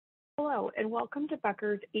Hello, and welcome to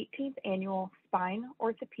Becker's 18th Annual Spine,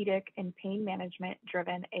 Orthopedic, and Pain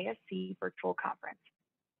Management-driven ASC Virtual Conference.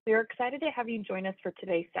 We are excited to have you join us for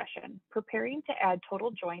today's session, Preparing to Add Total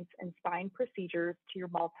Joints and Spine Procedures to Your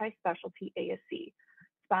Multi-Specialty ASC,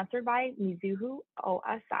 sponsored by Mizuho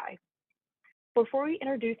OSI. Before we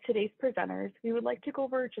introduce today's presenters, we would like to go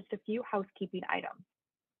over just a few housekeeping items.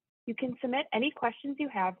 You can submit any questions you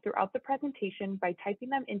have throughout the presentation by typing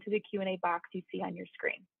them into the Q&A box you see on your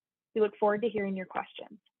screen. We look forward to hearing your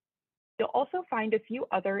questions. You'll also find a few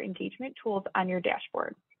other engagement tools on your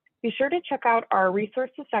dashboard. Be sure to check out our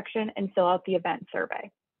resources section and fill out the event survey.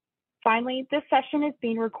 Finally, this session is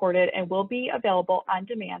being recorded and will be available on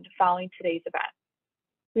demand following today's event.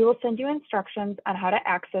 We will send you instructions on how to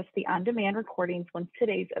access the on-demand recordings once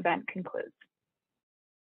today's event concludes.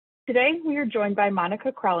 Today, we are joined by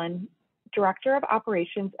Monica Krellin, Director of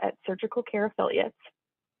Operations at Surgical Care Affiliates,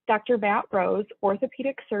 Dr. Matt Rose,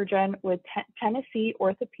 Orthopedic Surgeon with Tennessee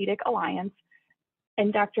Orthopedic Alliance,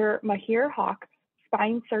 and Dr. Mahir Haq,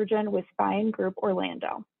 Spine Surgeon with Spine Group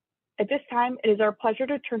Orlando. At this time, it is our pleasure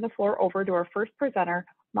to turn the floor over to our first presenter,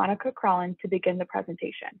 Monica Krellin, to begin the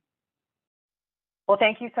presentation. Well,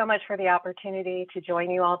 thank you so much for the opportunity to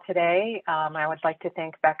join you all today. I would like to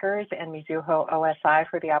thank Becker's and Mizuho OSI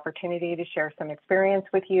for the opportunity to share some experience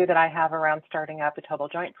with you that I have around starting up a total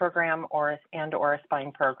joint program or a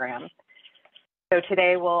spine program. So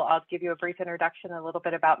today I'll give you a brief introduction, a little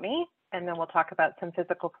bit about me, and then we'll talk about some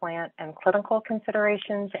physical plant and clinical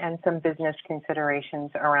considerations and some business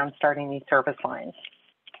considerations around starting these service lines.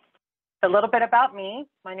 A little bit about me.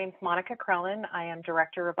 My name is Monica Krellin. I am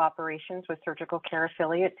Director of Operations with Surgical Care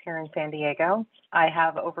Affiliates here in San Diego. I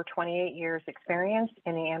have over 28 years experience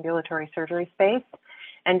in the ambulatory surgery space.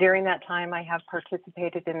 And during that time, I have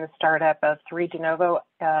participated in the startup of 3 de novo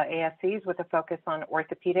ASCs with a focus on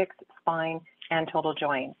orthopedics, spine, and total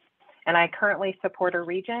joints. And I currently support a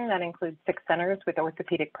region that includes 6 centers with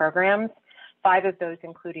orthopedic programs, 5 of those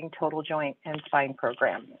including total joint and spine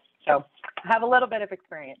programs. So I have a little bit of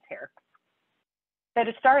experience here. So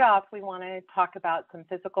to start off, we want to talk about some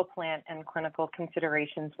physical plant and clinical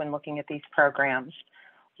considerations when looking at these programs.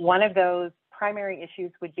 One of those primary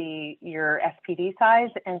issues would be your SPD size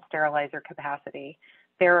and sterilizer capacity.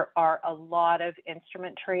 There are a lot of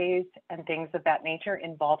instrument trays and things of that nature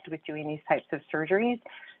involved with doing these types of surgeries.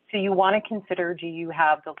 So you want to consider, do you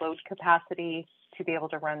have the load capacity to be able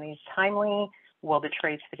to run these timely? Will the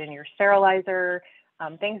trays fit in your sterilizer?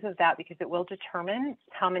 Things of that, because it will determine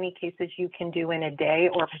how many cases you can do in a day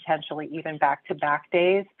or potentially even back-to-back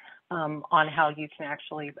days on how you can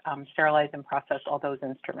actually sterilize and process all those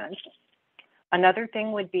instruments. Another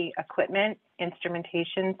thing would be equipment,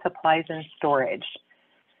 instrumentation, supplies, and storage.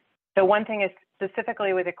 So one thing is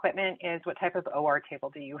specifically with equipment is what type of OR table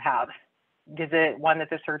do you have? Is it one that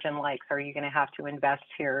the surgeon likes? Are you going to have to invest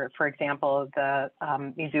here? For example, the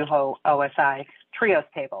Mizuho OSI Trios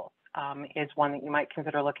table. Is one that you might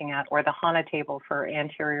consider looking at, or the HANA table for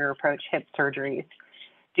anterior approach hip surgeries.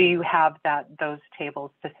 Do you have those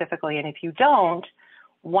tables specifically? And if you don't,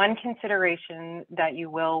 one consideration that you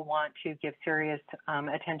will want to give serious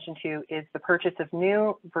attention to is the purchase of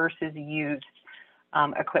new versus used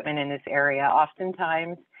equipment in this area.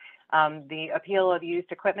 Oftentimes, the appeal of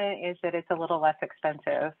used equipment is that it's a little less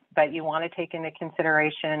expensive, but you want to take into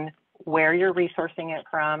consideration where you're resourcing it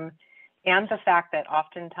from, and the fact that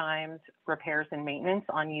oftentimes repairs and maintenance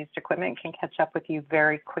on used equipment can catch up with you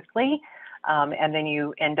very quickly, and then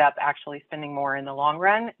you end up actually spending more in the long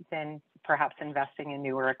run than perhaps investing in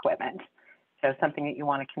newer equipment. So something that you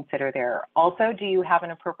want to consider there. Also, do you have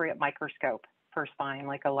an appropriate microscope for spine,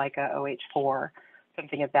 like a Leica OH4,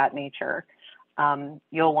 something of that nature?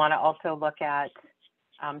 You'll want to also look at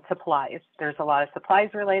supplies. There's a lot of supplies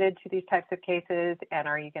related to these types of cases, and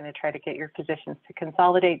are you going to try to get your physicians to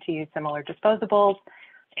consolidate to use similar disposables?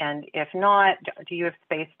 And if not, do you have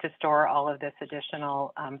space to store all of this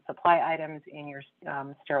additional supply items in your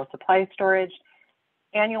sterile supply storage?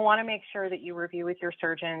 And you'll want to make sure that you review with your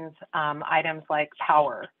surgeons items like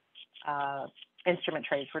power, instrument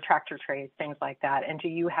trays, retractor trays, things like that. And do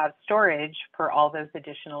you have storage for all those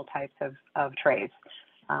additional types of trays?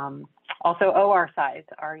 Also, OR size.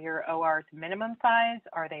 Are your ORs minimum size?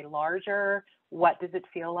 Are they larger? What does it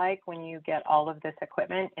feel like when you get all of this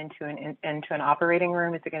equipment into an operating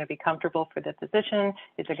room? Is it going to be comfortable for the physician?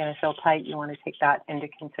 Is it going to feel tight? You want to take that into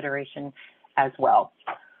consideration as well.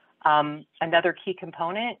 Another key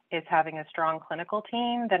component is having a strong clinical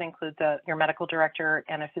team that includes your medical director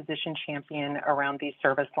and a physician champion around these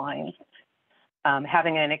service lines.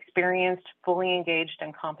 Having an experienced, fully engaged,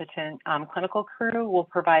 and competent clinical crew will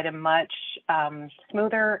provide a much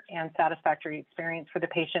smoother and satisfactory experience for the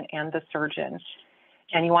patient and the surgeon.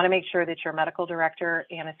 And you want to make sure that your medical director,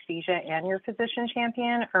 anesthesia, and your physician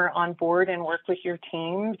champion are on board and work with your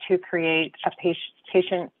team to create a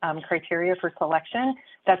patient criteria for selection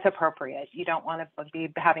that's appropriate. You don't want to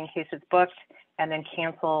be having cases booked and then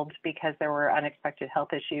canceled because there were unexpected health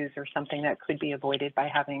issues or something that could be avoided by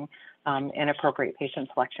having an appropriate patient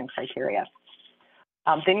selection criteria.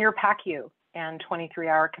 Then your PACU and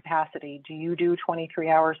 23-hour capacity. Do you do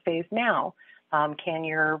 23-hour stays now? Can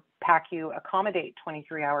your PACU accommodate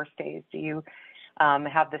 23-hour stays? Do you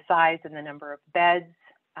have the size and the number of beds?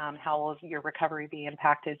 How will your recovery be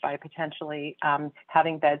impacted by potentially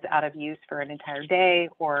having beds out of use for an entire day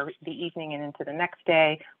or the evening and into the next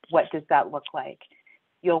day? What does that look like?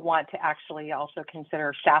 You'll want to actually also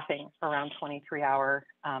consider staffing around 23-hour.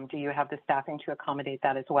 Do you have the staffing to accommodate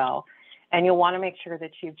that as well? And you'll want to make sure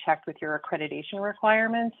that you've checked with your accreditation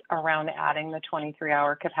requirements around adding the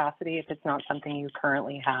 23-hour capacity if it's not something you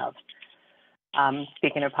currently have.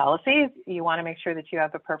 Speaking of policies, you want to make sure that you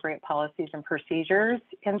have appropriate policies and procedures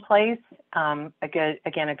in place. A good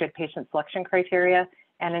patient selection criteria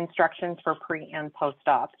and instructions for pre and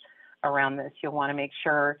post-op around this. You'll want to make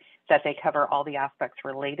sure that they cover all the aspects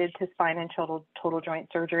related to spine and total joint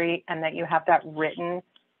surgery, and that you have that written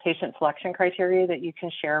patient selection criteria that you can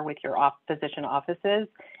share with your physician offices,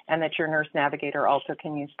 and that your nurse navigator also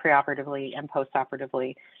can use preoperatively and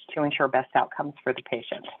postoperatively to ensure best outcomes for the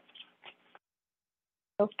patient.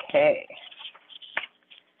 Okay.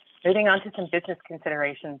 Moving on to some business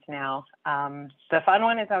considerations now. The fun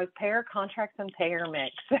one is always payer contracts and payer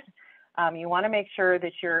mix. You want to make sure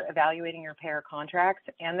that you're evaluating your payer contracts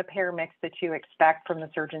and the payer mix that you expect from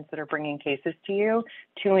the surgeons that are bringing cases to you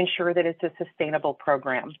to ensure that it's a sustainable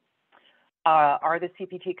program. Are the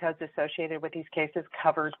CPT codes associated with these cases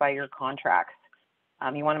covered by your contracts?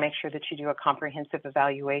 You want to make sure that you do a comprehensive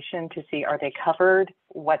evaluation to see, are they covered?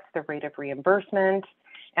 What's the rate of reimbursement?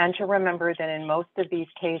 And to remember that in most of these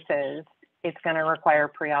cases, it's going to require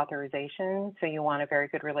pre-authorization. So you want a very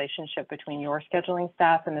good relationship between your scheduling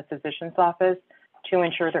staff and the physician's office to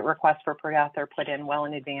ensure that requests for pre-auth are put in well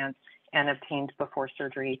in advance and obtained before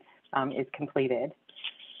surgery is completed.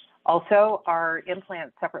 Also, are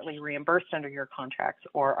implants separately reimbursed under your contracts,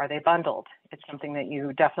 or are they bundled? It's something that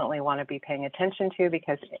you definitely want to be paying attention to,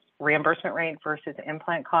 because reimbursement rate versus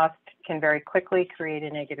implant cost can very quickly create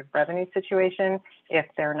a negative revenue situation if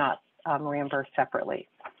they're not reimbursed separately.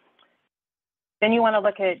 Then you want to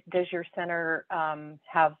look at, does your center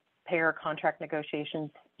have payer contract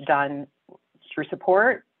negotiations done through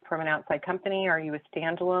support from an outside company? Are you a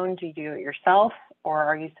standalone? Do you do it yourself? Or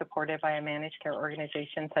are you supported by a managed care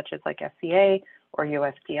organization such as like FCA or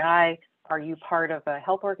USPI? Are you part of a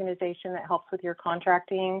health organization that helps with your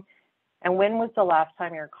contracting? And when was the last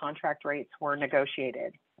time your contract rates were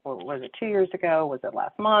negotiated? Was it 2 years ago? Was it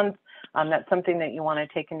last month? That's something that you want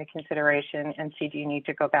to take into consideration and see, do you need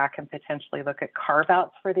to go back and potentially look at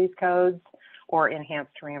carve-outs for these codes or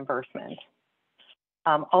enhanced reimbursement?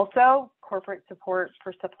 Also, corporate support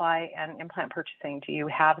for supply and implant purchasing. Do you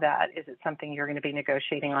have that? Is it something you're going to be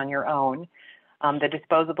negotiating on your own? The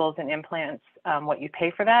disposables and implants, what you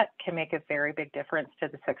pay for that can make a very big difference to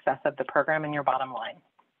the success of the program and your bottom line.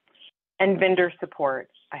 And vendor support.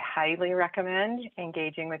 I highly recommend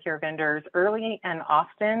engaging with your vendors early and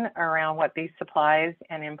often around what these supplies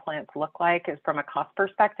and implants look like is from a cost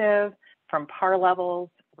perspective, from par levels,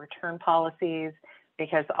 return policies,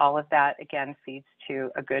 because all of that, again, feeds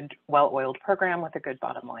to a good, well-oiled program with a good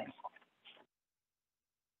bottom line.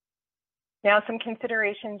 Now, some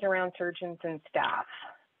considerations around surgeons and staff.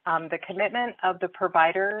 The commitment of the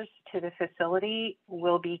providers to the facility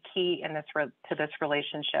will be key in to this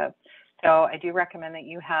relationship. So I do recommend that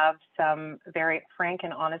you have some very frank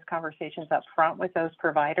and honest conversations up front with those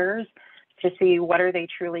providers to see what are they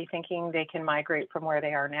truly thinking they can migrate from where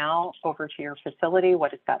they are now over to your facility.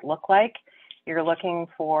 What does that look like? You're looking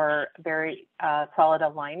for very solid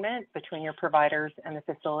alignment between your providers and the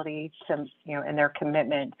facility to, and their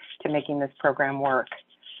commitment to making this program work.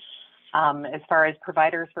 As far as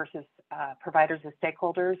providers as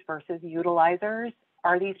stakeholders versus utilizers,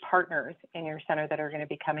 are these partners in your center that are going to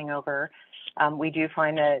be coming over? We do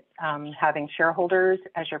find that having shareholders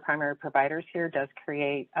as your primary providers here does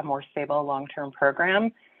create a more stable long-term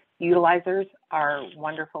program. Utilizers are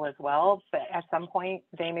wonderful as well, but at some point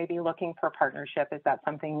they may be looking for partnership. Is that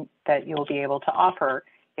something that you'll be able to offer?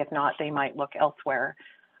 If not, they might look elsewhere.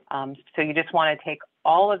 So you just want to take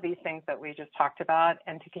all of these things that we just talked about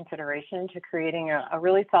into consideration to creating a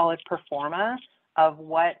really solid pro forma of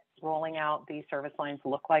what rolling out these service lines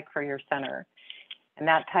look like for your center? And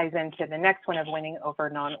that ties into the next one of winning over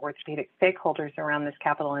non-orthopedic stakeholders around this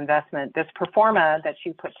capital investment. This pro forma that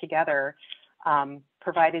you put together,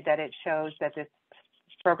 provided that it shows that this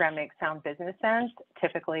program makes sound business sense,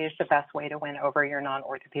 typically is the best way to win over your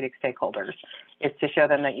non-orthopedic stakeholders. Is to show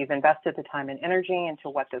them that you've invested the time and energy into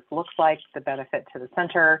what this looks like, the benefit to the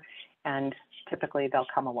center, and typically they'll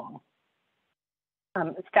come along.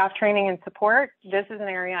 Staff training and support. This is an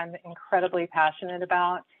area I'm incredibly passionate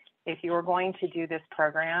about. If you are going to do this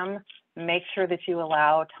program, make sure that you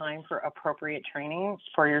allow time for appropriate training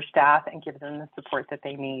for your staff and give them the support that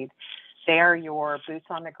they need. They are your boots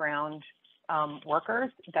on the ground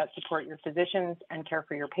workers that support your physicians and care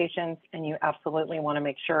for your patients, and you absolutely want to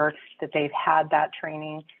make sure that they've had that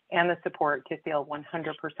training and the support to feel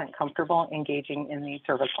 100% comfortable engaging in these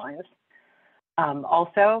service lines.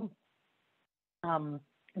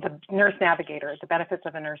 The nurse navigator, the benefits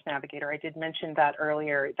of a nurse navigator, I did mention that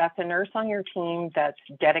earlier. That's a nurse on your team that's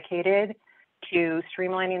dedicated to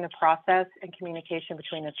streamlining the process and communication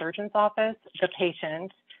between the surgeon's office, the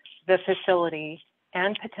patient, the facility,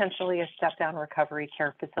 and potentially a step-down recovery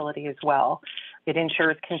care facility as well. It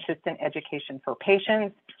ensures consistent education for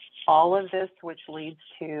patients, all of this which leads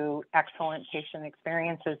to excellent patient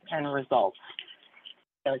experiences and results.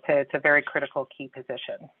 So it's a very critical key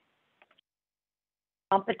position.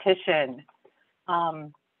 Competition,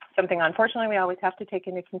 something unfortunately we always have to take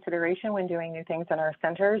into consideration when doing new things in our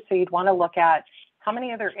centers. So you'd want to look at how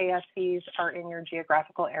many other ASCs are in your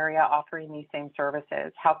geographical area offering these same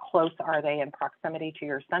services? How close are they in proximity to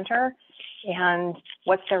your center? And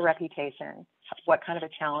what's their reputation? What kind of a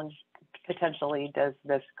challenge potentially does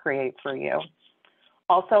this create for you?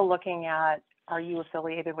 Also looking at, are you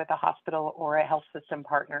affiliated with a hospital or a health system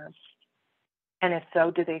partner? And if so,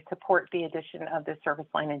 do they support the addition of this service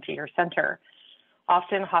line into your center?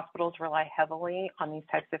 Often hospitals rely heavily on these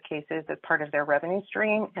types of cases as part of their revenue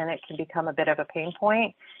stream, and it can become a bit of a pain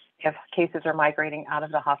point if cases are migrating out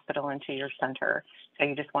of the hospital into your center. So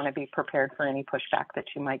you just want to be prepared for any pushback that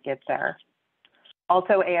you might get there.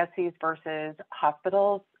 Also, ASCs versus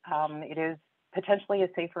hospitals, it is potentially a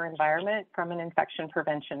safer environment from an infection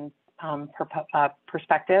prevention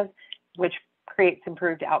perspective, which creates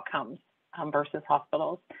improved outcomes versus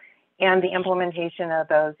hospitals. And the implementation of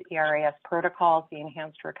those ERAS protocols, the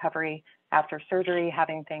enhanced recovery after surgery,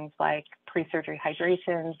 having things like pre-surgery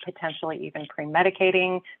hydration, potentially even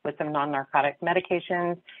pre-medicating with some non-narcotic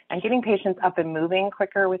medications, and getting patients up and moving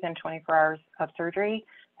quicker within 24 hours of surgery,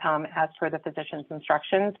 as per the physician's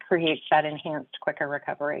instructions, creates that enhanced, quicker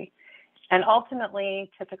recovery. And ultimately,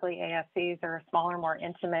 typically ASCs are a smaller, more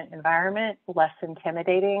intimate environment, less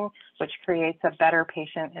intimidating, which creates a better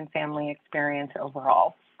patient and family experience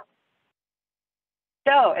overall.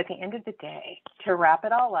 So at the end of the day, to wrap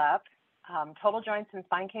it all up, total joints and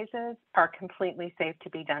spine cases are completely safe to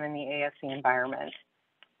be done in the ASC environment.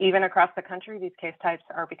 Even across the country, these case types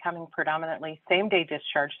are becoming predominantly same-day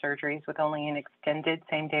discharge surgeries with only an extended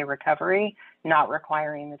same-day recovery, not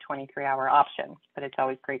requiring the 23-hour option, but it's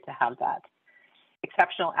always great to have that.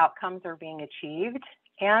 Exceptional outcomes are being achieved,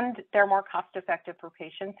 and they're more cost-effective for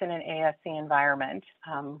patients in an ASC environment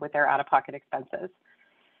with their out-of-pocket expenses.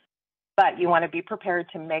 But you want to be prepared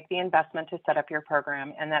to make the investment to set up your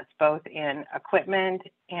program, and that's both in equipment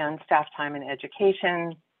and staff time and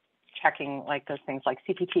education, checking like those things like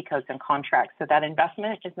CPT codes and contracts. So that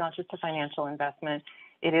investment is not just a financial investment,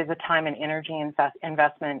 it is a time and energy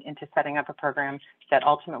investment into setting up a program that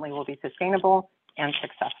ultimately will be sustainable and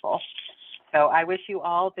successful. So I wish you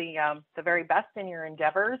all the very best in your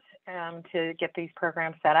endeavors to get these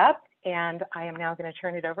programs set up. And I am now going to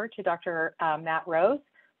turn it over to Dr. Matt Rose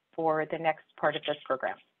for the next part of this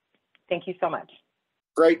program. Thank you so much.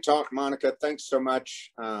 Great talk, Monica. Thanks so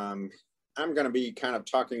much. I'm going to be kind of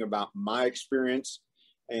talking about my experience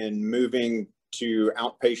in moving to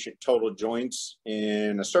outpatient total joints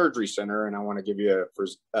in a surgery center, and I want to give you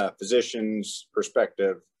a physician's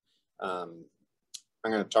perspective. I'm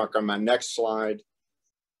going to talk on my next slide.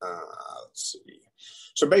 Let's see.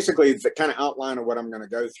 So basically, the kind of outline of what I'm going to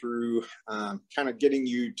go through, kind of getting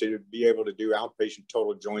you to be able to do outpatient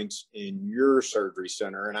total joints in your surgery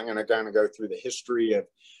center. And I'm going to kind of go through the history of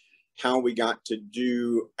how we got to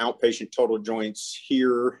do outpatient total joints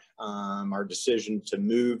here, our decision to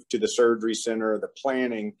move to the surgery center, the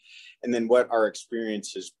planning, and then what our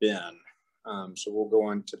experience has been. So we'll go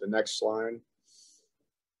on to the next slide.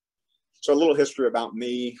 So a little history about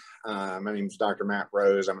me. My name is Dr. Matt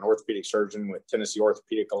Rose. I'm an orthopedic surgeon with Tennessee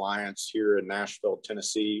Orthopedic Alliance here in Nashville,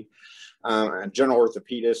 Tennessee. I'm a general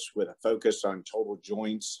orthopedist with a focus on total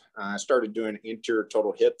joints. I started doing anterior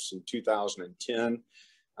total hips in 2010.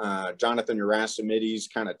 Jonathan Urasimides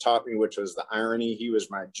kind of taught me, which was the irony. He was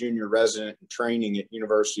my junior resident in training at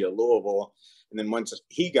University of Louisville. And then once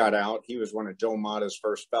he got out, he was one of Joe Mata's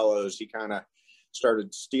first fellows. He kind of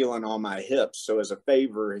started stealing all my hips. So as a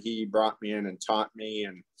favor, he brought me in and taught me.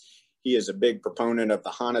 And he is a big proponent of the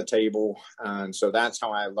HANA table. And so that's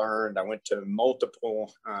how I learned. I went to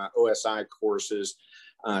multiple OSI courses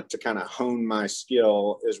to kind of hone my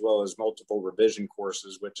skill, as well as multiple revision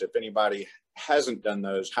courses, which if anybody hasn't done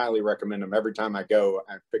those, highly recommend them. Every time I go,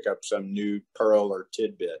 I pick up some new pearl or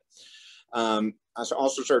tidbit. I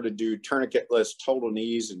also started to do tourniquetless total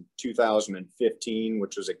knees in 2015,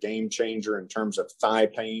 which was a game changer in terms of thigh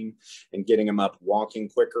pain and getting them up walking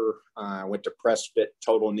quicker. I went to press fit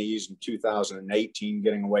total knees in 2018,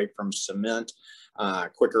 getting away from cement,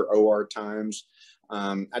 quicker OR times.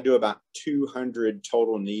 I do about 200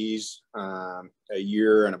 total knees a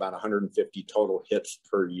year and about 150 total hips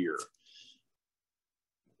per year.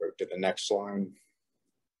 Go to the next slide.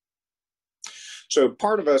 So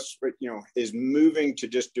part of us, is moving to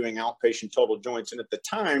just doing outpatient total joints. And at the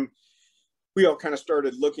time, we all kind of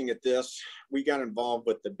started looking at this. We got involved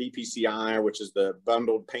with the BPCI, which is the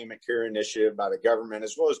Bundled Payment Care Initiative by the government,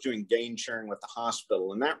 as well as doing gain sharing with the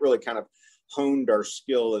hospital. And that really kind of honed our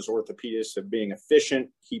skill as orthopedists of being efficient,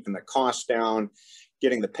 keeping the costs down,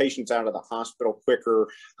 getting the patients out of the hospital quicker.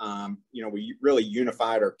 We really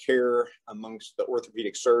unified our care amongst the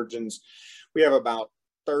orthopedic surgeons. We have about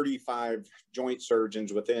 35 joint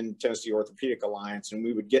surgeons within Tennessee Orthopedic Alliance, and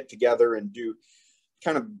we would get together and do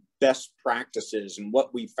kind of best practices and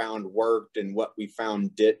what we found worked and what we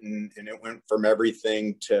found didn't. And it went from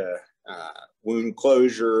everything to wound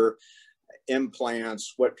closure,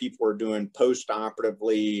 implants, what people are doing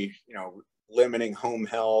post-operatively, limiting home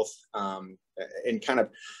health, and kind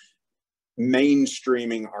of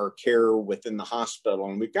mainstreaming our care within the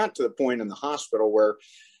hospital. And we got to the point in the hospital where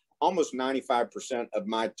almost 95% of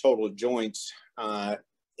my total joints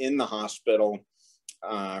in the hospital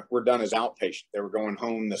were done as outpatient. They were going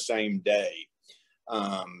home the same day.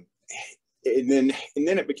 And then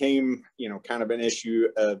it became, kind of an issue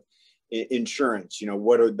of insurance.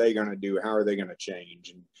 What are they going to do? How are they going to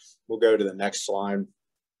change? And we'll go to the next slide.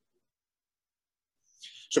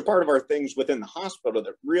 So part of our things within the hospital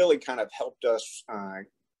that really kind of helped us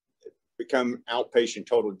become outpatient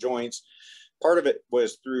total joints, part of it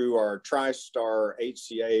was through our TriStar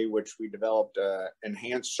HCA, which we developed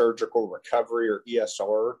Enhanced Surgical Recovery, or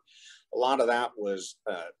ESR. A lot of that was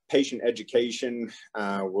patient education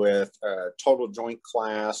with a total joint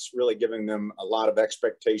class, really giving them a lot of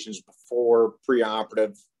expectations before,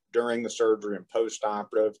 preoperative, during the surgery, and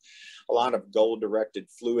post-operative. A lot of goal-directed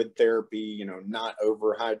fluid therapy, not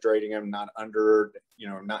overhydrating them, not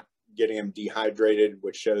not getting them dehydrated,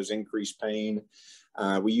 which shows increased pain.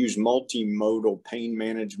 We use multimodal pain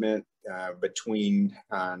management between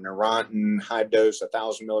Neurontin, high dose,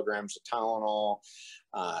 1,000 milligrams of Tylenol,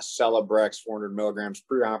 Celebrex, 400 milligrams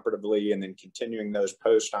preoperatively, and then continuing those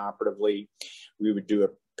post-operatively. We would do a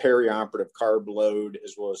perioperative carb load,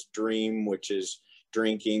 as well as DREAM, which is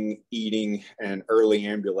drinking, eating, and early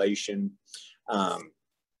ambulation. The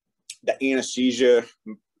anesthesia,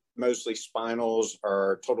 mostly spinals,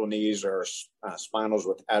 or total knees, or spinals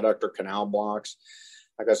with adductor canal blocks.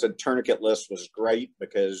 Like I said, tourniquetless was great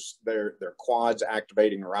because their quads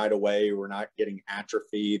activating right away. We're not getting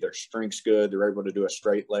atrophy. Their strength's good. They're able to do a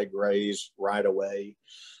straight leg raise right away.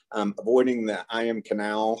 Avoiding the IM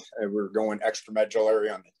canal. We're going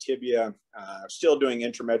extramedullary on the tibia. Still doing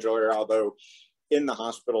intramedullary, although in the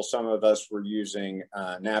hospital, some of us were using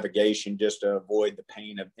navigation just to avoid the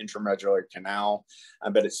pain of intramedullary canal,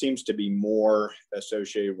 but it seems to be more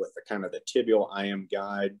associated with the kind of the tibial IM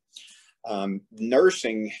guide.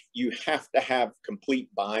 Nursing, you have to have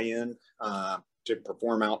complete buy-in to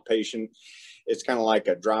perform outpatient. It's kind of like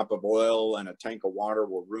a drop of oil and a tank of water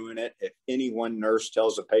will ruin it. If any one nurse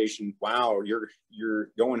tells a patient, wow, you're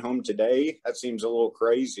going home today, that seems a little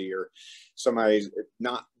crazy, or somebody's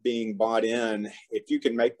not being bought in, if you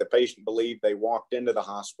can make the patient believe they walked into the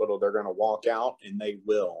hospital, they're going to walk out, and they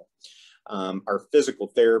will. Our physical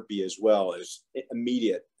therapy as well is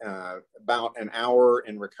immediate. About an hour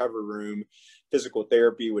in recovery room, physical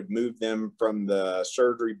therapy would move them from the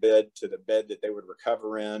surgery bed to the bed that they would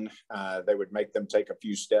recover in. They would make them take a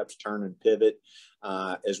few steps, turn and pivot,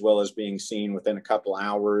 as well as being seen within a couple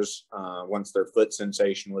hours once their foot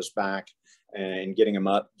sensation was back, and getting them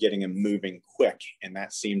up, getting them moving quick. And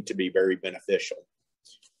that seemed to be very beneficial.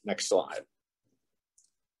 Next slide.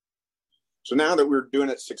 So now that we're doing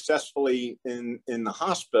it successfully in the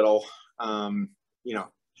hospital,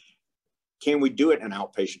 can we do it in an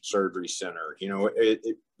outpatient surgery center? You know,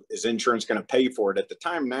 is insurance going to pay for it? At the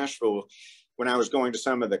time, Nashville, when I was going to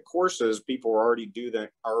some of the courses, people were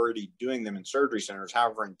already doing them in surgery centers.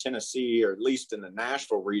 However, in Tennessee, or at least in the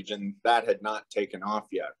Nashville region, that had not taken off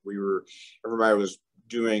yet. Everybody was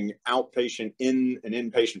doing outpatient in an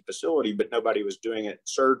inpatient facility, but nobody was doing it in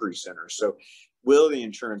surgery centers. So will the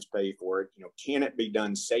insurance pay for it? You know, can it be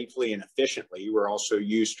done safely and efficiently? We're also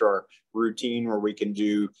used to our routine where we can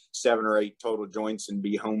do 7 or 8 total joints and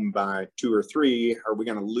be home by 2 or 3. Are we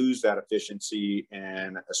going to lose that efficiency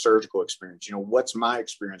and a surgical experience? You know, what's my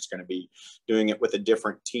experience going to be doing it with a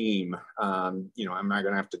different team? You know, am I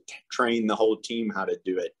going to have to train the whole team how to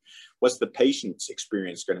do it? What's the patient's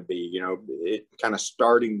experience going to be? You know, kind of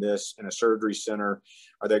starting this in a surgery center,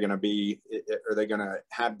 are they going to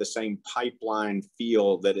have the same pipeline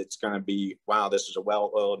feel that it's going to be, wow, this is a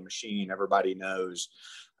well-oiled machine, everybody knows?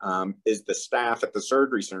 Is the staff at the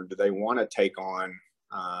surgery center, do they want to take on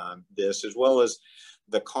this, as well as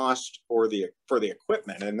the cost for the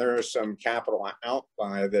equipment? And there is some capital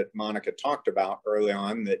outlay that Monica talked about early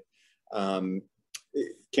on that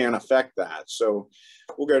can affect that. So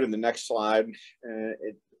we'll go to the next slide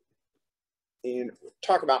and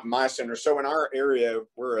talk about my center. So in our area,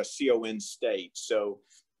 we're a CON state, so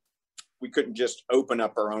we couldn't just open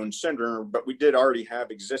up our own center, but we did already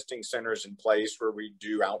have existing centers in place where we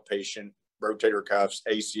do outpatient rotator cuffs,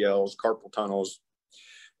 ACLs, carpal tunnels.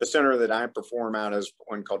 The center that I perform out is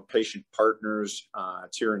one called Patient Partners.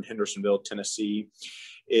 It's here in Hendersonville, Tennessee.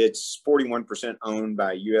 It's 41% owned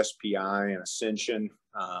by USPI and Ascension,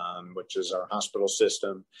 which is our hospital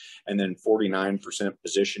system, and then 49%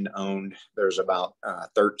 physician owned. There's about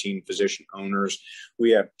 13 physician owners.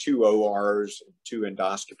 We have 2 ORs, 2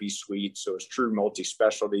 endoscopy suites, so it's true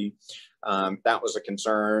multi-specialty. That was a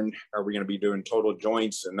concern. Are we going to be doing total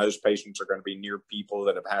joints? And those patients are going to be near people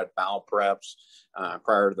that have had bowel preps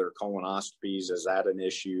prior to their colonoscopies. Is that an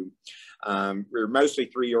issue? We're mostly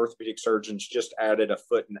 3 orthopedic surgeons, just added a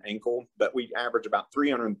foot and ankle, but we average about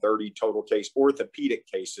 330 total orthopedic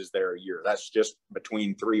cases there a year. That's just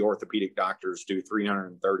between 3 orthopedic doctors do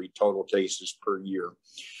 330 total cases per year.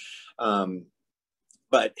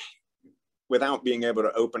 But without being able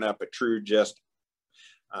to open up a true just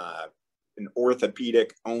an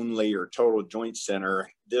orthopedic only or total joint center,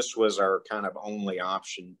 this was our kind of only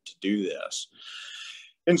option to do this.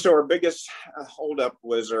 And so our biggest holdup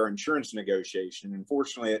was our insurance negotiation.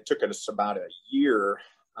 Unfortunately, it took us about a year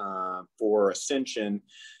for Ascension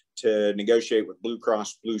to negotiate with Blue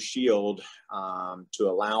Cross Blue Shield to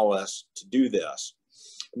allow us to do this.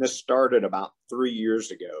 And this started about 3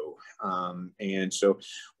 years ago. And so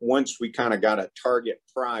once we kind of got a target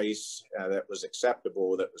price that was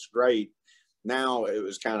acceptable, that was great, now it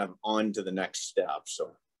was kind of on to the next step.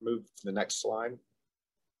 So move to the next slide.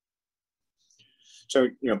 So,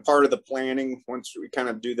 you know, part of the planning, once we kind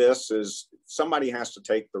of do this, is somebody has to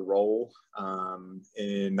take the role.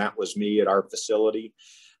 And that was me at our facility.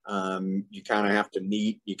 You kind of have to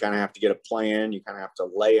meet, you kind of have to get a plan, you kind of have to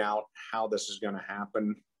lay out how this is going to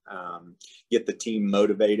happen, get the team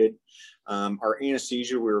motivated. Our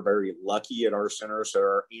anesthesia, we were very lucky at our center. So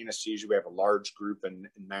our anesthesia, we have a large group in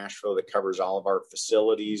Nashville that covers all of our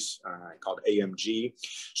facilities called AMG.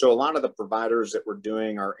 So a lot of the providers that were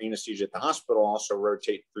doing our anesthesia at the hospital also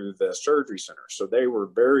rotate through the surgery center. So they were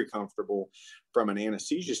very comfortable from an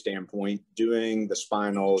anesthesia standpoint doing the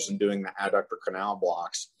spinals and doing the adductor canal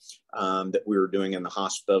blocks that we were doing in the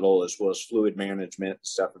hospital, as well as fluid management,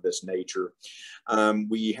 stuff of this nature.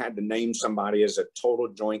 We had to name somebody as a total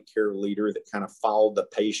joint care leader that kind of followed the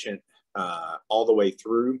patient all the way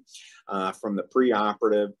through, from the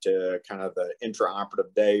preoperative to kind of the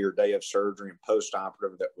intraoperative day or day of surgery, and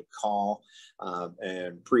postoperative that would call,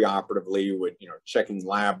 and preoperatively would, you know, checking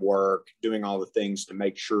lab work, doing all the things to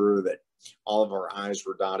make sure that all of our I's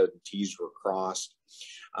were dotted and T's were crossed.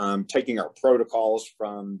 Taking our protocols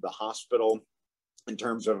from the hospital in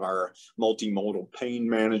terms of our multimodal pain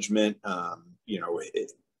management, you know,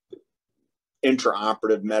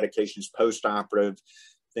 intraoperative medications, postoperative,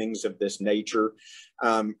 things of this nature.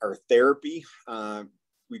 Our therapy,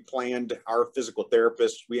 we planned our physical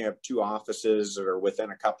therapists. We have 2 offices that are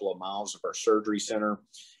within a couple of miles of our surgery center.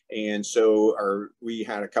 And so we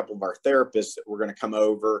had a couple of our therapists that were going to come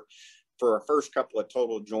over for our first couple of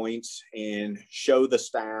total joints and show the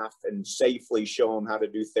staff and safely show them how to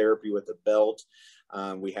do therapy with a belt.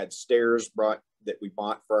 We had stairs that we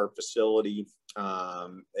bought for our facility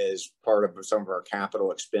as part of some of our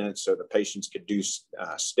capital expense, so the patients could do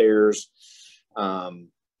stairs, and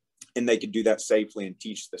they could do that safely and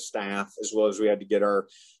teach the staff, as well as we had to get our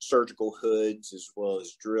surgical hoods as well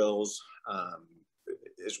as drills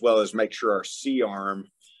as well as make sure our C-arm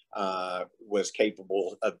was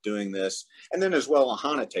capable of doing this. And then as well, a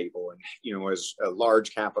HANA table. And, you know, as a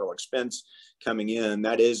large capital expense coming in,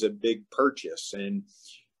 that is a big purchase. And,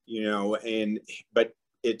 you know, but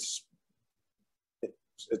it's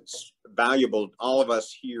valuable. All of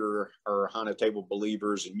us here are HANA table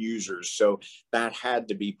believers and users. So that had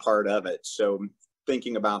to be part of it. So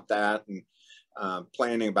thinking about that and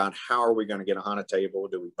planning about how are we going to get a HANA table?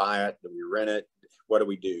 Do we buy it? Do we rent it? What do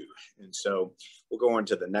we do? And so we'll go on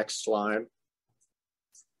to the next slide.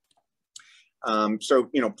 So,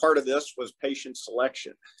 you know, part of this was patient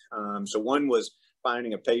selection. So one was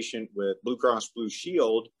finding a patient with Blue Cross Blue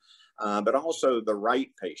Shield, but also the right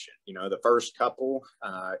patient. You know, the first couple,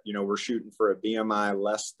 you know, we're shooting for a BMI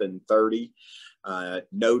less than 30,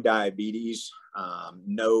 no diabetes,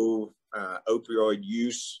 no opioid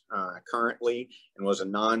use currently, and was a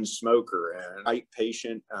non-smoker, and a right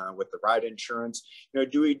patient with the right insurance. You know,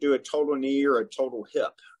 do we do a total knee or a total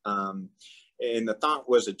hip? And the thought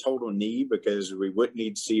was a total knee because we wouldn't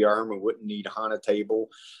need C-arm, we wouldn't need HANA table.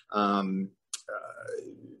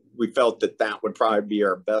 We felt that that would probably be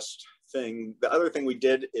our best thing. The other thing we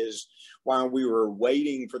did is while we were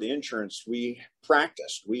waiting for the insurance, we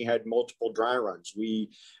practiced. We had multiple dry runs.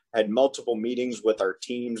 We had multiple meetings with our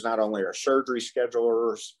teams, not only our surgery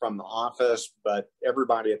schedulers from the office, but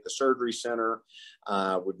everybody at the surgery center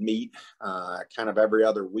would meet kind of every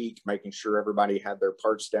other week, making sure everybody had their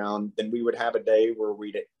parts down. Then we would have a day where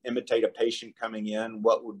we'd imitate a patient coming in,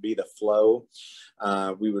 what would be the flow.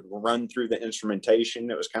 We would run through the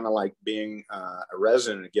instrumentation. It was kind of like being a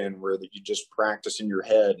resident again, where you just practice in your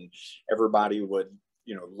head, and everybody would,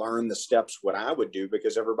 you know, learn the steps, what I would do,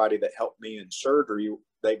 because everybody that helped me in surgery,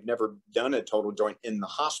 they've never done a total joint in the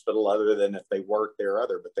hospital other than if they worked there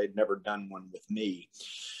but they'd never done one with me.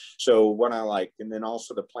 So what I like, and then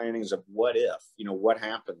also the plannings of what if, you know, what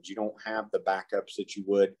happens? You don't have the backups that you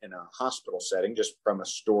would in a hospital setting, just from a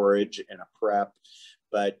storage and a prep,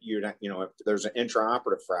 but you're not, you know, if there's an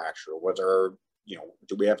intraoperative fracture, whether, you know,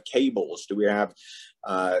 do we have cables? Do we have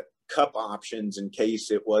cup options in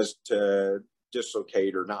case it was to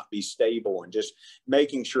dislocate or not be stable, and just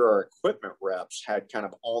making sure our equipment reps had kind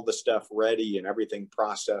of all the stuff ready and everything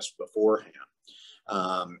processed beforehand.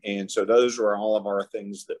 And so those were all of our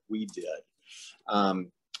things that we did.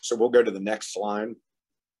 So we'll go to the next slide.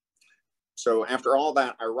 So after all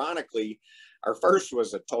that, ironically, our first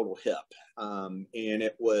was a total hip. And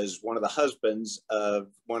it was one of the husbands of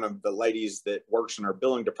one of the ladies that works in our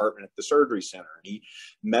billing department at the surgery center. And he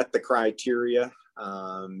met the criteria.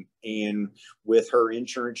 And with her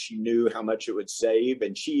insurance, she knew how much it would save,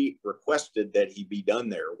 and she requested that he be done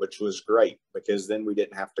there, which was great, because then we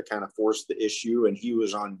didn't have to kind of force the issue, and he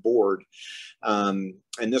was on board. And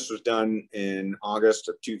this was done in August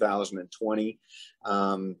of 2020.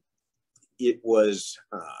 It was,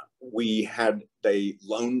 they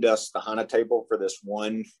loaned us the HANA table for this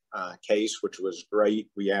one case, which was great.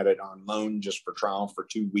 We had it on loan just for trial for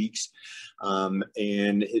 2 weeks.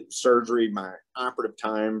 And surgery, my operative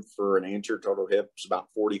time for an anterior total hip was about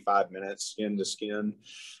 45 minutes skin to skin.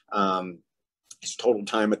 His total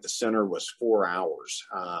time at the center was 4 hours,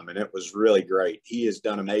 and it was really great. He has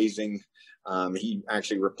done amazing. He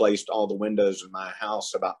actually replaced all the windows in my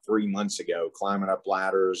house about 3 months ago, climbing up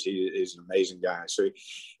ladders. He is an amazing guy. So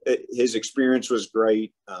his experience was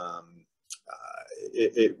great.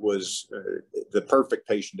 It was the perfect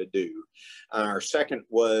patient to do. Our second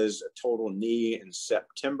was a total knee in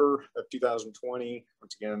September of 2020.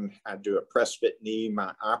 Once again, I do a press fit knee.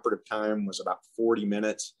 My operative time was about 40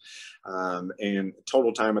 minutes. And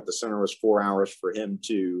total time at the center was 4 hours for him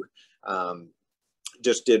too.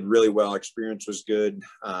 Just did really well. Experience was good.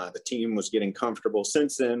 The team was getting comfortable.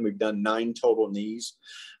 Since then, we've done 9 total knees.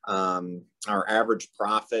 Our average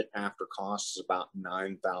profit after costs is about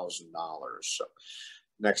 $9,000. So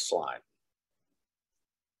next slide.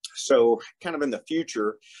 So kind of in the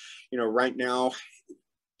future, you know, right now,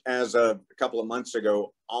 as of a couple of months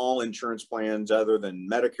ago, all insurance plans other than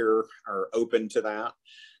Medicare are open to that.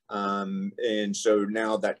 And so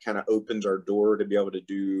now that kind of opens our door to be able to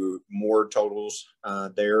do more totals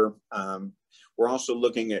there. We're also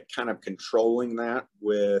looking at kind of controlling that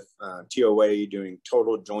with TOA doing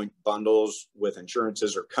total joint bundles with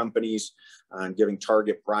insurances or companies, giving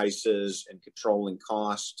target prices and controlling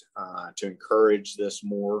cost to encourage this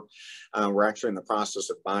more. We're actually in the process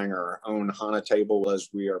of buying our own HANA table, as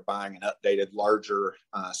we are buying an updated, larger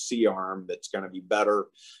C-arm that's going to be better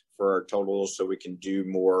for our totals, so we can do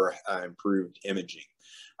more improved imaging.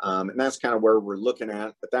 And that's kind of where we're looking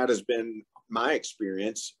at, but that has been my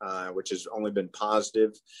experience, which has only been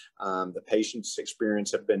positive. The patient's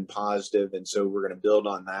experience have been positive, and so we're going to build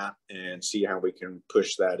on that and see how we can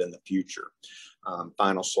push that in the future.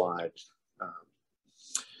 Final slide.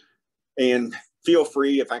 And feel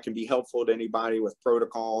free, if I can be helpful to anybody with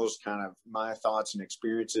protocols, kind of my thoughts and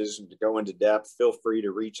experiences, and to go into depth, feel free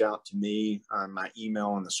to reach out to me on my email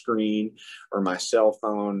on the screen or my cell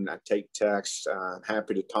phone. I take texts. I'm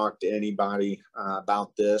happy to talk to anybody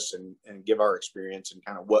about this and give our experience and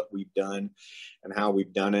kind of what we've done and how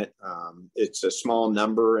we've done it. It's a small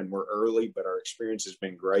number and we're early, but our experience has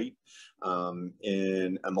been great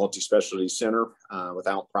in a multi-specialty center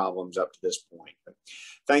without problems up to this point. But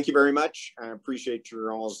thank you very much. I appreciate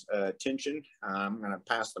your all's attention. I'm going to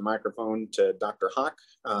pass the microphone to Dr. Hawk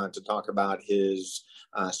to talk about his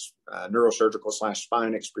neurosurgical /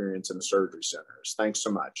 spine experience in the surgery centers. Thanks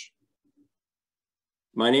so much.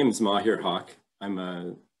 My name is Mahir Hawk. I'm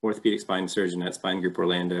a orthopedic spine surgeon at Spine Group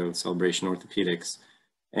Orlando, Celebration Orthopedics,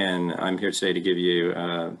 and I'm here today to give you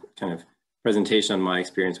a kind of presentation on my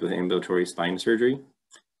experience with ambulatory spine surgery.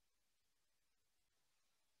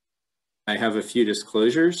 I have a few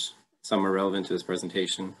disclosures. Some are relevant to this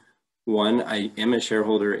presentation. One, I am a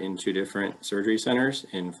shareholder in 2 different surgery centers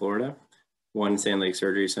in Florida. One, Sand Lake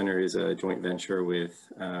Surgery Center, is a joint venture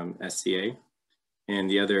with SCA, and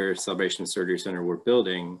the other, Celebration Surgery Center, we're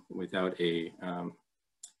building without a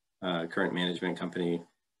current management company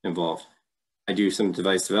involved. I do some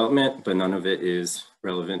device development, but none of it is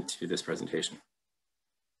relevant to this presentation.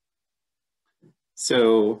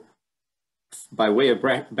 So, by way of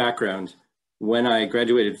background, when I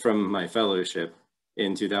graduated from my fellowship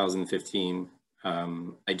in 2015,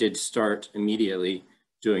 I did start immediately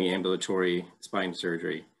doing ambulatory spine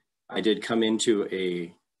surgery. I did come into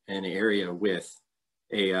an area with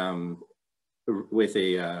a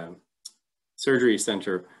surgery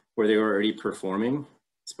center where they were already performing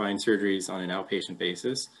spine surgeries on an outpatient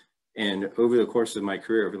basis. And over the course of my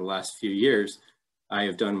career, over the last few years, I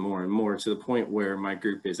have done more and more to the point where my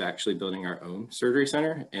group is actually building our own surgery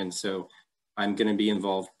center. And so I'm going to be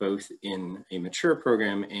involved both in a mature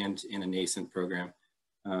program and in a nascent program,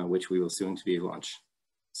 which we will soon launch.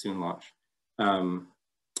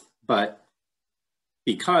 But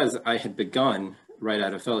because I had begun right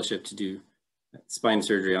out of fellowship to do spine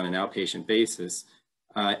surgery on an outpatient basis,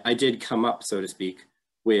 I did come up, so to speak,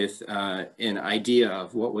 with an idea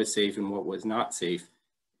of what was safe and what was not safe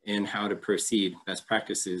and how to proceed best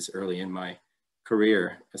practices early in my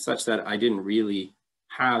career, such that I didn't really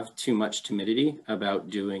have too much timidity about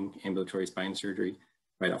doing ambulatory spine surgery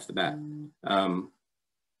right off the bat.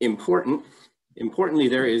 Importantly,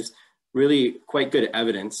 there is really quite good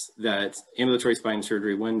evidence that ambulatory spine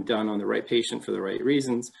surgery, when done on the right patient for the right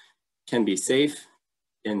reasons, can be safe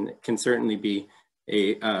and can certainly be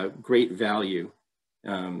a great value.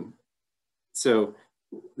 So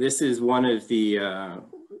this is one of the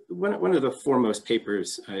foremost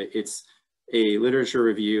papers. It's a literature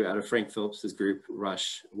review out of Frank Phillips's group,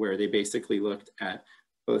 Rush, where they basically looked at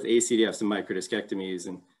both ACDFs and microdiscectomies,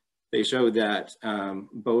 and they showed that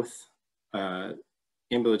both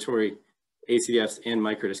ambulatory ACDFs and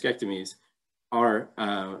microdiscectomies are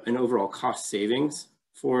an overall cost savings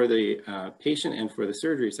for the patient and for the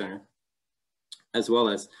surgery center, as well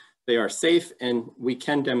as they are safe, and we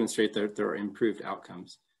can demonstrate that there are improved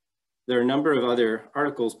outcomes. There are a number of other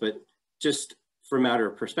articles, but just for a matter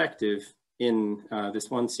of perspective, in this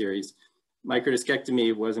one series,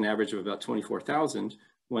 microdiscectomy was an average of about $24,000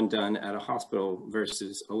 when done at a hospital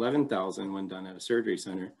versus $11,000 when done at a surgery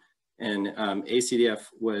center. And ACDF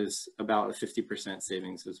was about a 50%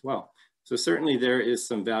 savings as well. So certainly there is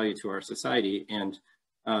some value to our society. And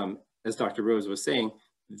as Dr. Rose was saying,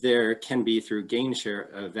 there can be, through gain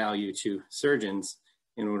share, value to surgeons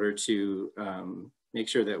in order to make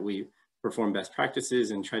sure that we perform best practices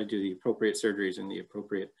and try to do the appropriate surgeries in the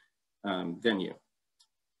appropriate venue.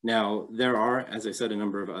 Now, there are, as I said, a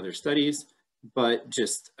number of other studies, but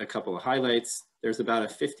just a couple of highlights. There's about a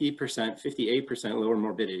 58% lower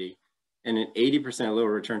morbidity and an 80%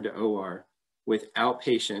 lower return to OR with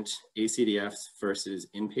outpatient ACDFs versus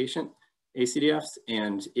inpatient ACDFs.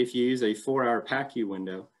 And if you use a 4-hour PACU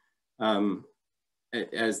window,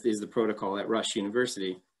 as is the protocol at Rush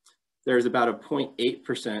University, there's about a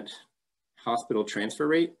 0.8% hospital transfer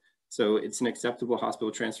rate. So it's an acceptable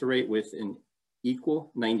hospital transfer rate with an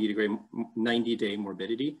equal 90-day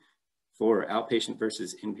morbidity for outpatient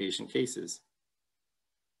versus inpatient cases.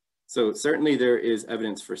 So certainly there is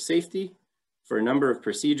evidence for safety for a number of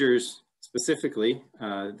procedures. Specifically,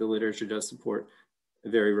 the literature does support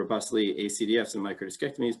very robustly ACDFs and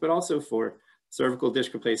microdiscectomies, but also for cervical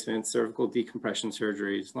disc replacements, cervical decompression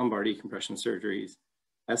surgeries, lumbar decompression surgeries,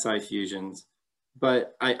 SI fusions.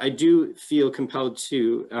 But I do feel compelled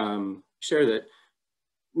to share that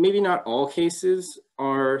maybe not all cases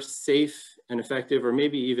are safe and effective, or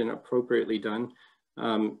maybe even appropriately done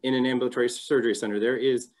in an ambulatory surgery center. There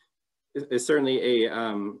is certainly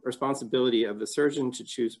a responsibility of the surgeon to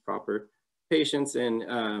choose proper patients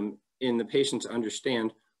and in the patient to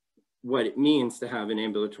understand what it means to have an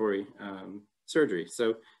ambulatory surgery.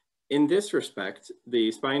 So in this respect, the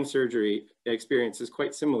spine surgery experience is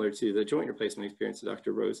quite similar to the joint replacement experience that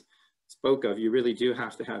Dr. Rose spoke of. You really do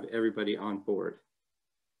have to have everybody on board.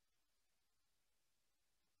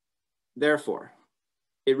 Therefore,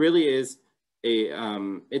 it really is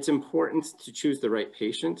it's important to choose the right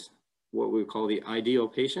patient, what we call the ideal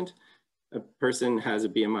patient. A person has a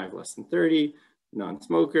BMI of less than 30,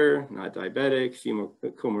 non-smoker, not diabetic, few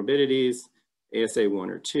comorbidities, ASA 1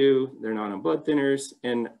 or 2, they're not on blood thinners.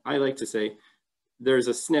 And I like to say there's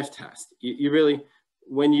a sniff test. You really,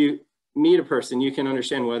 when you meet a person, you can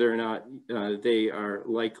understand whether or not they are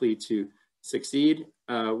likely to succeed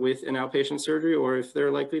with an outpatient surgery, or if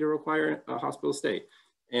they're likely to require a hospital stay.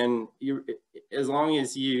 And as long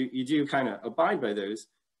as you do kind of abide by those,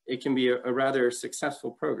 it can be a rather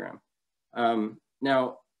successful program.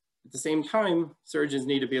 Now, at the same time, surgeons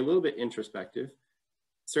need to be a little bit introspective.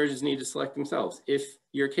 Surgeons need to select themselves. If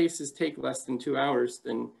your cases take less than 2 hours,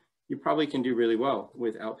 then you probably can do really well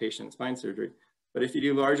with outpatient spine surgery. But if you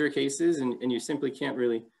do larger cases and you simply can't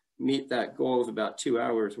really meet that goal of about 2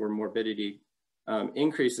 hours where morbidity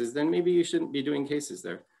increases, then maybe you shouldn't be doing cases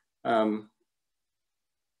there.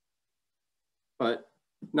 But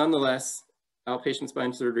nonetheless, outpatient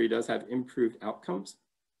spine surgery does have improved outcomes.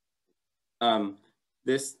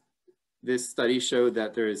 This study showed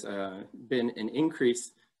that there's been an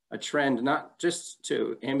increase, a trend, not just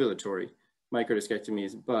to ambulatory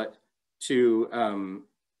microdiscectomies, but to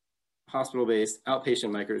hospital-based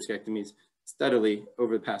outpatient microdiscectomies steadily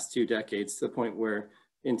over the past 2 decades, to the point where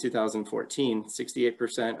in 2014,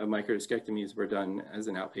 68% of microdiscectomies were done as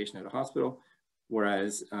an outpatient at a hospital,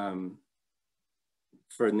 whereas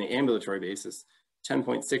for the ambulatory basis,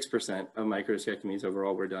 10.6% of microdiscectomies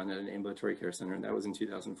overall were done at an ambulatory care center, and that was in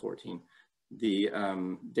 2014. The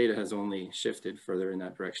data has only shifted further in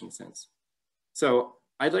that direction since. So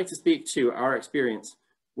I'd like to speak to our experience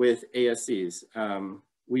with ASCs.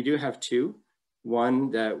 We do have 2,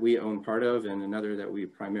 one that we own part of and another that we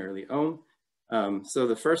primarily own. So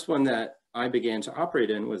the first one that I began to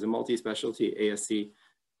operate in was a multi-specialty ASC,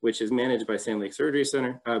 which is managed by Sand Lake Surgery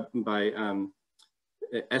Center, by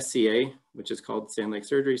SCA, which is called Sand Lake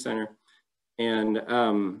Surgery Center.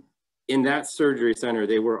 And in that surgery center,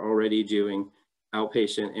 they were already doing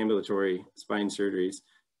outpatient ambulatory spine surgeries.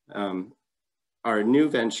 Our new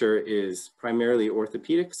venture is primarily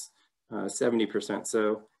orthopedics, 70%.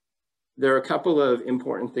 So there are a couple of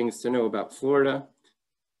important things to know about Florida.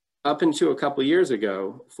 Up until a couple years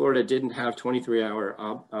ago, Florida didn't have 23-hour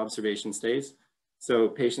observation stays. So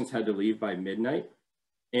patients had to leave by midnight.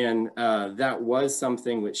 And that was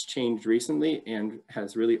something which changed recently and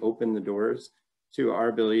has really opened the doors to our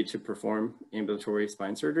ability to perform ambulatory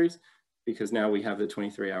spine surgeries, because now we have the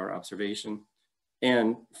 23-hour observation.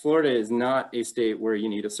 And Florida is not a state where you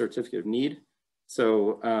need a certificate of need.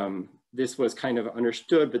 So this was kind of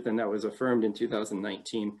understood, but then that was affirmed in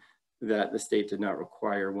 2019 that the state did not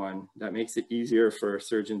require one. That makes it easier for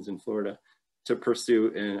surgeons in Florida to pursue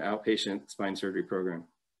an outpatient spine surgery program.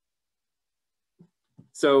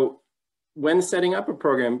 So when setting up a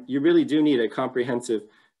program, you really do need a comprehensive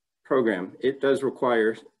program. It does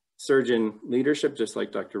require surgeon leadership, just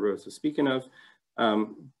like Dr. Rose was speaking of,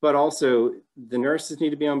 but also the nurses need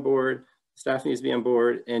to be on board, staff needs to be on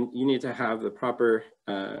board, and you need to have the proper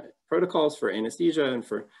protocols for anesthesia and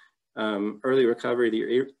for early recovery,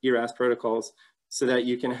 the ERAS protocols, so that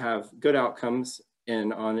you can have good outcomes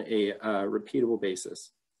and on a repeatable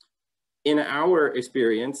basis. In our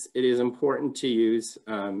experience, it is important to use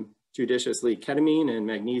judiciously ketamine and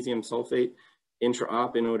magnesium sulfate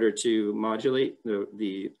intra-op in order to modulate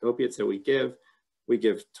the opiates that we give. We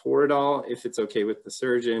give Toradol if it's okay with the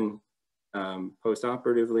surgeon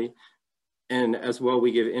post-operatively. And as well,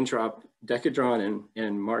 we give intra-op Decadron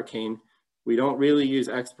and Marcaine. We don't really use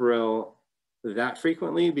Exparel that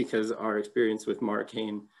frequently because our experience with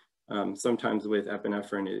Marcaine, sometimes with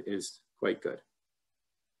epinephrine, is quite good.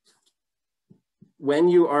 When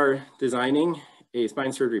you are designing a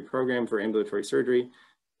spine surgery program for ambulatory surgery,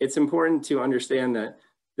 it's important to understand that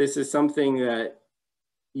this is something that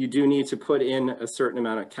you do need to put in a certain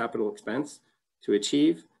amount of capital expense to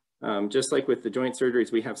achieve. Just like with the joint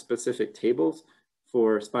surgeries, we have specific tables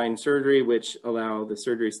for spine surgery, which allow the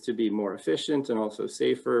surgeries to be more efficient and also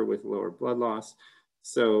safer with lower blood loss.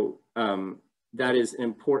 So that is an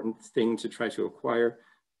important thing to try to acquire.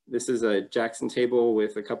 This is a Jackson table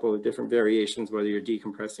with a couple of different variations, whether you're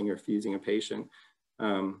decompressing or fusing a patient.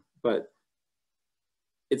 But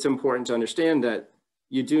it's important to understand that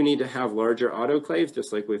you do need to have larger autoclaves,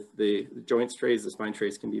 just like with the joints trays. The spine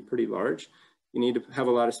trays can be pretty large. You need to have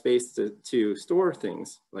a lot of space to store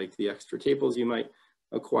things, like the extra tables you might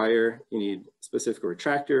acquire. You need specific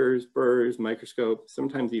retractors, burrs, microscope,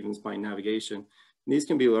 sometimes even spine navigation. And these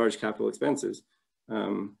can be large capital expenses.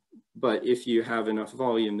 But if you have enough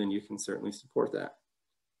volume, then you can certainly support that.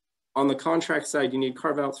 On the contract side, you need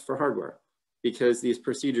carve-outs for hardware, because these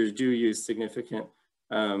procedures do use significant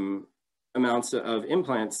amounts of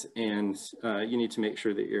implants, and you need to make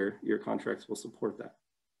sure that your contracts will support that.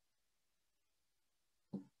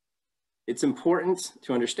 It's important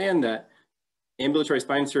to understand that ambulatory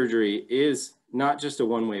spine surgery is not just a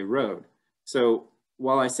one-way road. So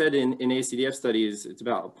while I said in ACDF studies, it's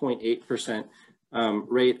about a 0.8%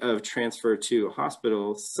 rate of transfer to a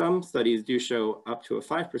hospital, some studies do show up to a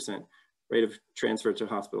 5% rate of transfer to a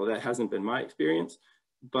hospital. That hasn't been my experience,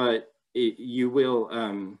 but you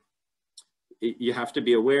have to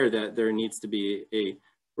be aware that there needs to be a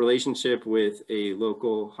relationship with a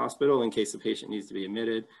local hospital in case the patient needs to be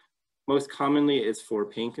admitted. Most commonly, it's for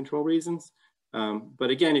pain control reasons. But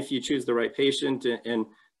again, if you choose the right patient and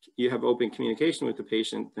you have open communication with the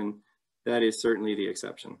patient, then that is certainly the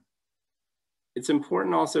exception. It's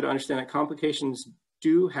important also to understand that complications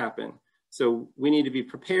do happen. So we need to be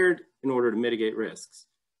prepared in order to mitigate risks.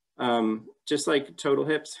 Just like total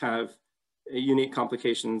hips have unique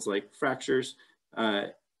complications like fractures,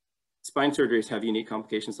 spine surgeries have unique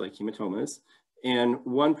complications like hematomas. And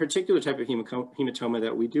one particular type of hematoma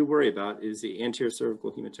that we do worry about is the anterior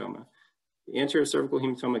cervical hematoma. The anterior cervical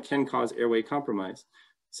hematoma can cause airway compromise.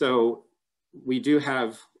 So we do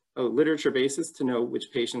have a literature basis to know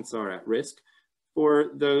which patients are at risk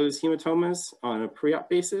for those hematomas on a pre-op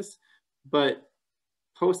basis, but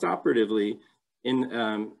post-operatively, in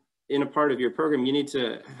a part of your program, you need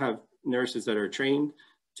to have nurses that are trained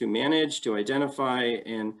to manage, to identify,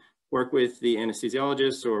 and work with the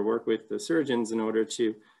anesthesiologists or work with the surgeons in order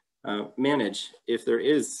to manage if there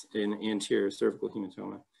is an anterior cervical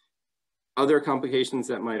hematoma. Other complications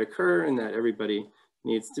that might occur and that everybody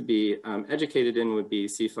needs to be educated in would be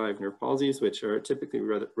C5 nerve palsies, which are typically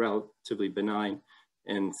relatively benign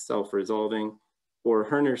and self-resolving, or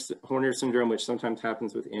Horner syndrome, which sometimes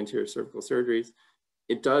happens with anterior cervical surgeries.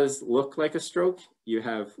 It does look like a stroke. You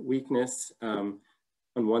have weakness on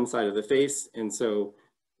one side of the face, and so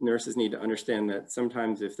nurses need to understand that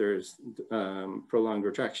sometimes if there's prolonged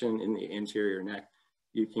retraction in the anterior neck,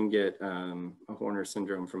 you can get a Horner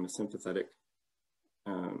syndrome from a sympathetic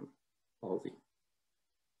palsy.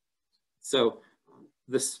 So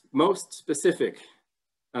the most specific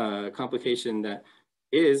complication that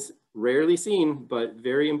is rarely seen, but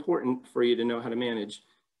very important for you to know how to manage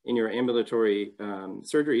in your ambulatory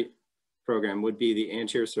surgery program would be the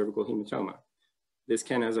anterior cervical hematoma. This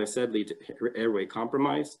can, as I said, lead to airway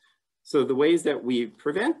compromise. So the ways that we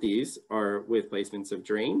prevent these are with placements of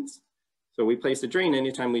drains. So we place a drain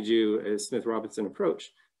anytime we do a Smith-Robinson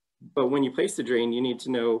approach. But when you place the drain, you need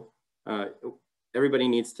to know, everybody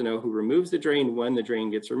needs to know who removes the drain, when the drain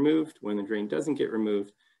gets removed, when the drain doesn't get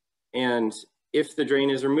removed. And if the drain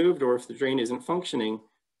is removed or if the drain isn't functioning,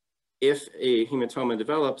 if a hematoma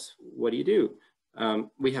develops, what do?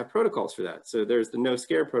 We have protocols for that. So there's the no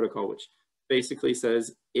scare protocol, which basically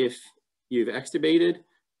says if you've extubated,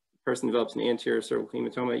 the person develops an anterior cervical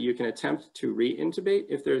hematoma, you can attempt to re-intubate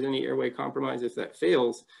if there's any airway compromise. If that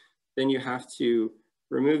fails, then you have to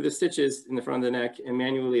remove the stitches in the front of the neck and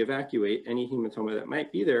manually evacuate any hematoma that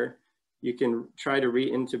might be there. You can try to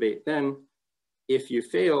re-intubate then. If you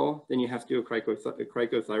fail, then you have to do a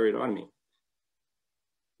cricothyroidotomy.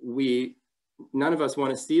 None of us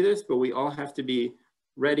want to see this, but we all have to be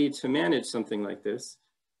ready to manage something like this.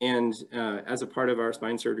 And as a part of our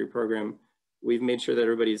spine surgery program, we've made sure that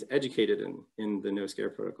everybody's educated in the no scare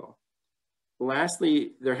protocol.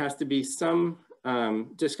 Lastly, there has to be some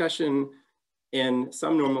discussion and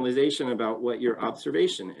some normalization about what your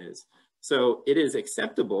observation is. So it is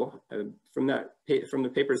acceptable, from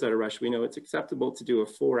the papers that are rushed, we know it's acceptable to do a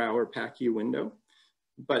 4-hour PACU window,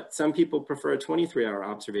 but some people prefer a 23-hour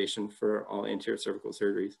observation for all anterior cervical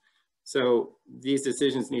surgeries. So these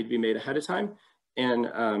decisions need to be made ahead of time, and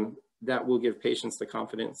that will give patients the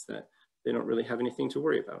confidence that they don't really have anything to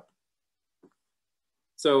worry about.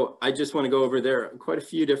 So I just want to go over there quite a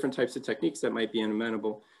few different types of techniques that might be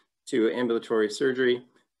amenable to ambulatory surgery.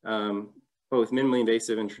 both minimally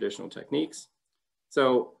invasive and traditional techniques.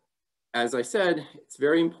 So as I said, it's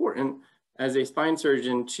very important as a spine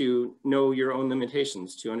surgeon to know your own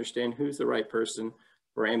limitations, to understand who's the right person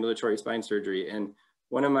for ambulatory spine surgery. And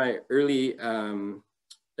one of my early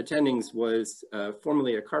attendings was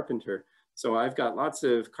formerly a carpenter. So I've got lots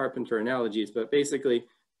of carpenter analogies, but basically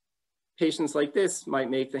patients like this might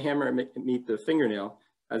make the hammer meet the fingernail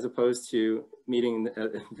as opposed to meeting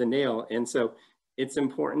the nail. And so it's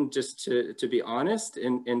important just to be honest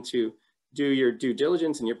and to do your due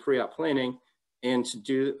diligence and your pre-op planning and to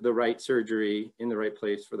do the right surgery in the right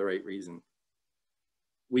place for the right reason.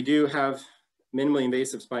 We do have minimally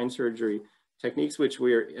invasive spine surgery techniques, which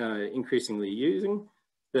we're increasingly using.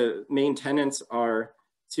 The main tenets are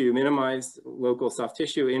to minimize local soft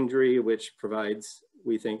tissue injury, which provides,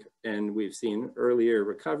 we think, and we've seen earlier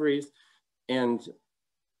recoveries. And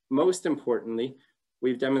most importantly,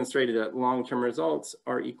 we've demonstrated that long-term results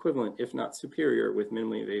are equivalent, if not superior, with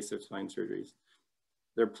minimally invasive spine surgeries.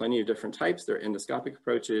 There are plenty of different types. There are endoscopic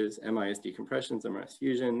approaches, MIS decompressions, MIS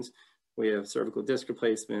fusions. We have cervical disc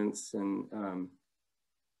replacements. And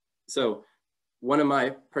so one of my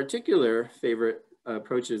particular favorite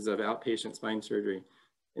approaches of outpatient spine surgery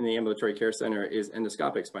in the ambulatory care center is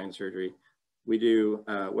endoscopic spine surgery. We do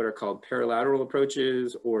what are called paralateral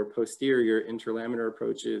approaches or posterior interlaminar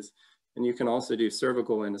approaches. And you can also do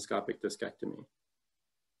cervical endoscopic discectomy.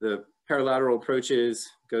 The paralateral approaches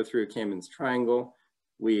go through Camon's triangle.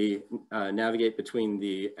 We navigate between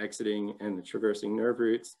the exiting and the traversing nerve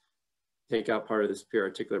roots, take out part of the superior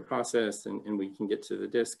articular process, and we can get to the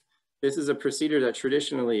disc. This is a procedure that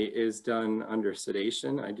traditionally is done under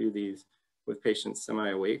sedation. I do these with patients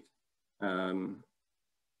semi-awake,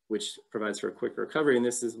 which provides for a quick recovery. And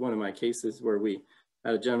this is one of my cases where we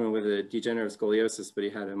had a gentleman with a degenerative scoliosis, but he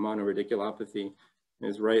had a monoradiculopathy in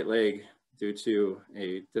his right leg due to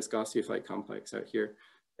a disc osteophyte complex out here.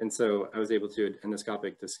 And so I was able to do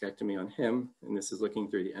endoscopic discectomy on him. And this is looking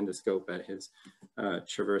through the endoscope at his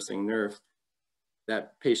traversing nerve.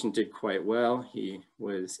 That patient did quite well. He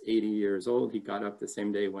was 80 years old. He got up the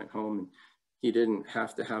same day, went home, and he didn't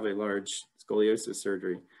have to have a large scoliosis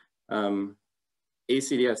surgery.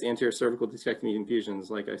 ACDS, anterior cervical discectomy infusions,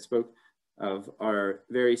 like I spoke of, are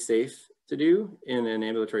very safe to do in an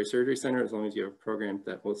ambulatory surgery center as long as you have a program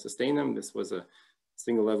that will sustain them. This was a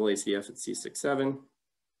single level ACDF at C6-7.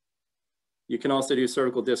 You can also do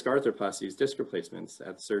cervical disc arthroplasties, disc replacements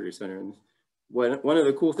at the surgery center. And one of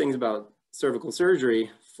the cool things about cervical surgery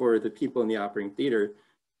for the people in the operating theater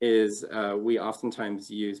is we oftentimes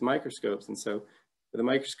use microscopes. And so with a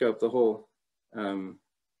microscope, the whole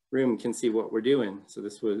room can see what we're doing. So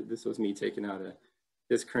this was me taking out a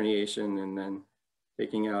disc herniation and then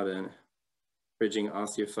taking out a bridging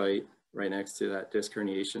osteophyte right next to that disc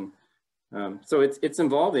herniation. So it's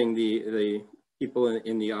involving the people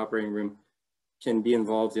in the operating room can be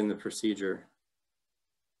involved in the procedure.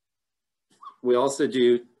 We also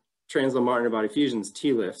do translumbar interbody fusions,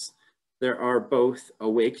 T-lifts. There are both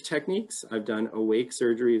awake techniques. I've done awake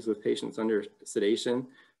surgeries with patients under sedation.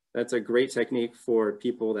 That's a great technique for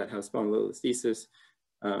people that have spondylolisthesis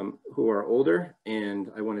who are older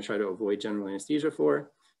and I want to try to avoid general anesthesia for.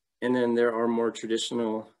 And then there are more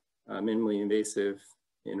traditional minimally invasive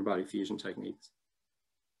interbody fusion techniques.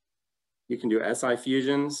 You can do SI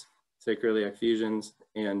fusions, sacroiliac fusions,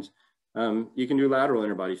 and you can do lateral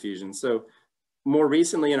interbody fusions. So more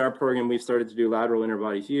recently in our program, we've started to do lateral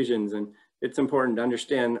interbody fusions, and it's important to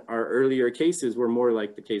understand our earlier cases were more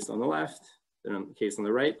like the case on the left than the case on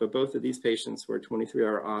the right, but both of these patients were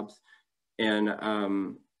 23-hour OBS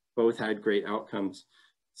and both had great outcomes.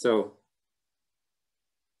 So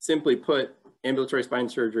simply put, ambulatory spine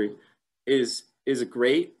surgery is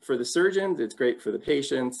great for the surgeons, it's great for the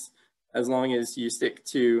patients, as long as you stick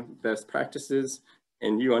to best practices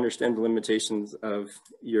and you understand the limitations of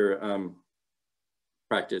your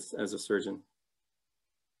practice as a surgeon.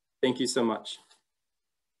 Thank you so much.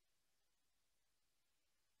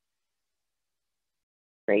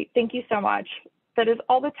 Great, thank you so much. That is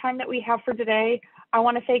all the time that we have for today. I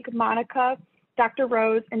want to thank Monica, Dr.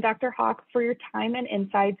 Rose, and Dr. Hawk for your time and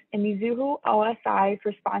insights, and Mizuho OSI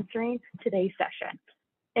for sponsoring today's session.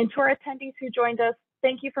 And to our attendees who joined us,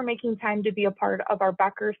 thank you for making time to be a part of our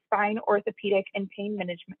Becker Spine, Orthopedic, and Pain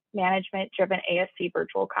Management Driven ASC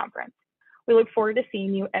virtual conference. We look forward to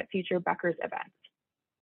seeing you at future Becker's events.